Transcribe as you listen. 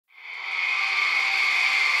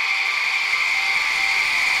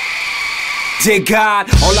Dear God,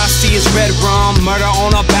 all I see is red rum, murder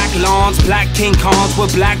on our back lawns, black King Kongs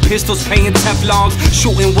with black pistols paying Teflons,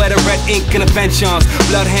 shooting with a red ink and inventions,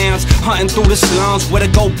 bloodhounds hunting through the slums with a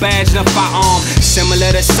gold badge and a firearm,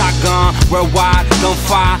 similar to shotgun, worldwide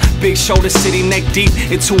gunfire, big shoulder city neck deep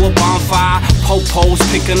into a bonfire, po-pos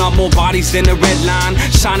picking up more bodies than the red line,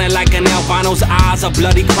 shining like an albino's eyes of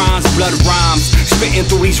bloody crimes, blood rhymes, spitting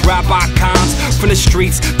through these rap icons, from the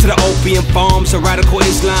streets to the opium farms of radical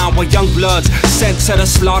Islam, where young bloods sent to the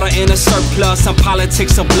slaughter in a surplus. And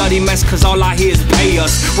politics a bloody mess, cause all I hear is pay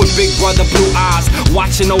us. With big brother blue eyes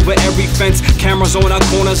watching over every fence, cameras on our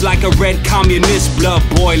corners like a red communist, blood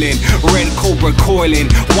boiling, red cobra coiling,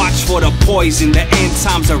 watch for the poison, the end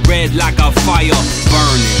times are red like a fire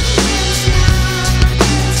burning.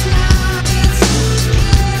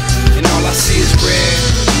 And all I see is red.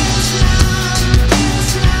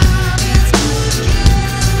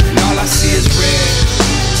 And all I see is red.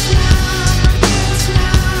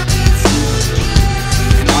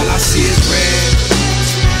 See is red.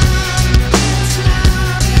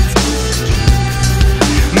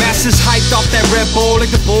 Masses hyped off that Red Bull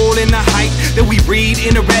like the bull in the hype that we read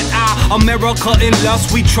in the red eye. America in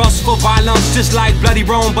lust, we trust for violence, just like bloody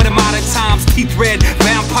Rome, but in modern times. Teeth red,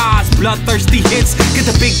 vampires, bloodthirsty hits, get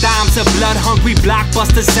the big dimes of blood-hungry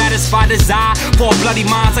blockbusters, satisfy desire for bloody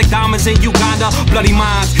minds like diamonds in Uganda. Bloody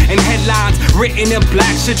minds and headlines written in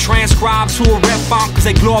black should transcribe to a red font, cause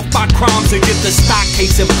they glorify crimes and get the stock.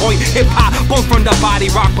 Case in point, hip-hop, born from the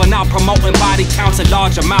body rock, but now promoting body counts in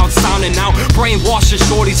large amounts, sounding out brainwashing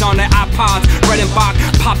shorties on their iPods, red and Bach,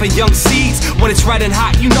 popping young seeds. When it's red and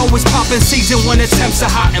hot, you know it's popping season. When the temps are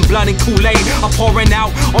hot and blood and Kool-Aid are pouring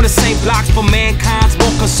out on the same blocks for mankind's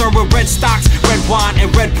more concerned with red stocks, red wine and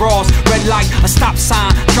red bras, red light, a stop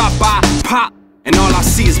sign, drop by, pop, and all I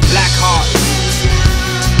see is black hearts.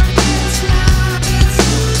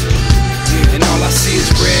 And all I see is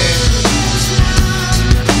red.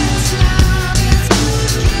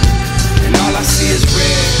 And all I see is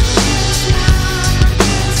red.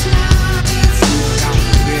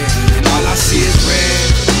 And all I see is red.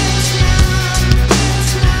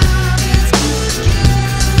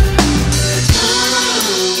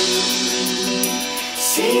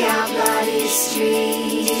 See our bloody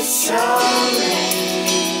streets so red,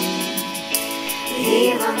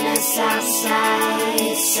 even the south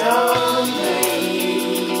side so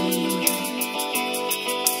brave,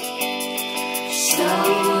 so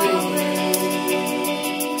red.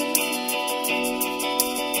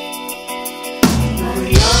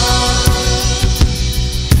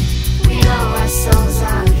 We know our souls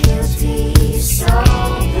are guilty, so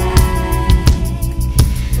bad.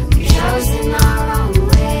 We've chosen our own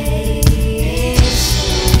way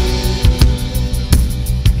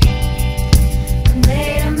and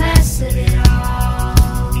made a mess of it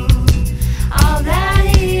all that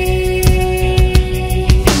is.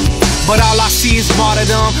 But all I see is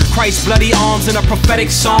martyrdom, Christ's bloody arms in a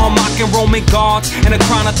prophetic psalm, mocking Roman guards and a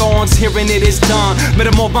crown of thorns, hearing it is done.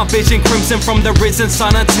 Metamorph my vision crimson from the risen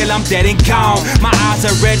sun until I'm dead and gone. My eyes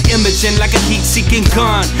are red imaging like a heat-seeking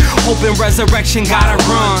gun, hoping resurrection gotta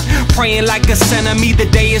run, praying like a sinner, me the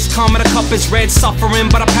day is coming, a cup is red, suffering,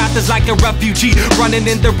 but a path is like a refugee, running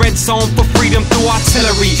in the red zone for freedom through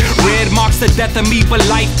artillery. Red marks the death of me, but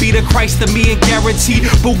life be the Christ of me and guaranteed.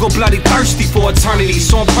 Boogle bloody thirsty for eternity,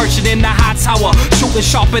 so I'm perching in the high tower, shooting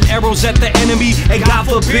sharpened arrows at the enemy, and God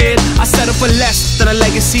forbid I settle for less than a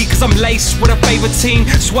legacy, cause I'm laced with a favorite team,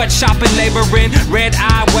 sweatshopping, laboring, red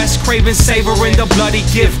eye, West craving, savoring the bloody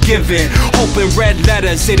gift given, hoping red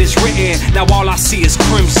letters it is written, now all I see is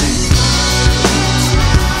crimson.